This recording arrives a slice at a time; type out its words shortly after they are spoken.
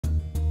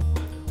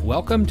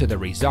Welcome to the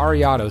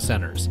Razzari Auto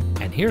Centers,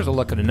 and here's a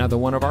look at another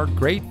one of our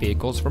great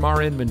vehicles from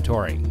our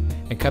inventory.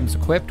 It comes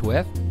equipped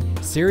with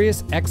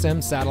Sirius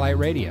XM satellite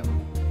radio,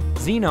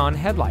 xenon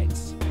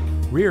headlights,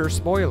 rear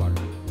spoiler,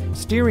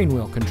 steering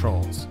wheel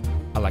controls,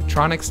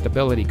 electronic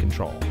stability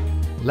control,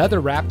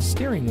 leather-wrapped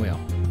steering wheel,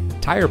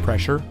 tire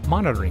pressure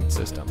monitoring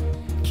system,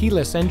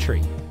 keyless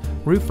entry,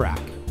 roof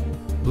rack,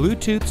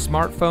 Bluetooth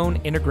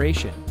smartphone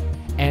integration,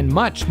 and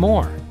much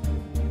more.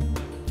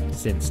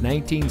 Since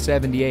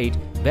 1978,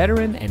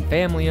 veteran and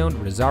family-owned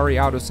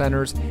Razzari Auto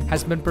Centers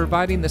has been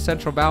providing the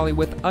Central Valley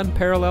with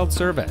unparalleled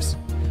service.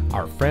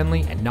 Our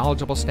friendly and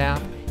knowledgeable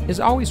staff is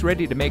always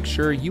ready to make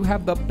sure you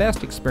have the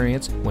best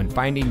experience when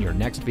finding your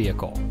next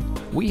vehicle.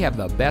 We have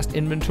the best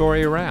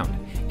inventory around,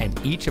 and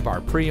each of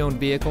our pre-owned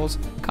vehicles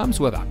comes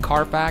with a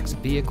Carfax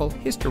Vehicle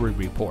History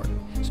Report,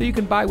 so you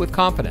can buy with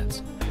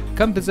confidence.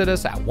 Come visit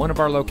us at one of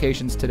our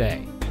locations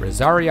today.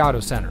 Razzari Auto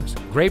Centers,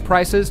 great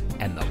prices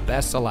and the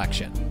best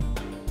selection.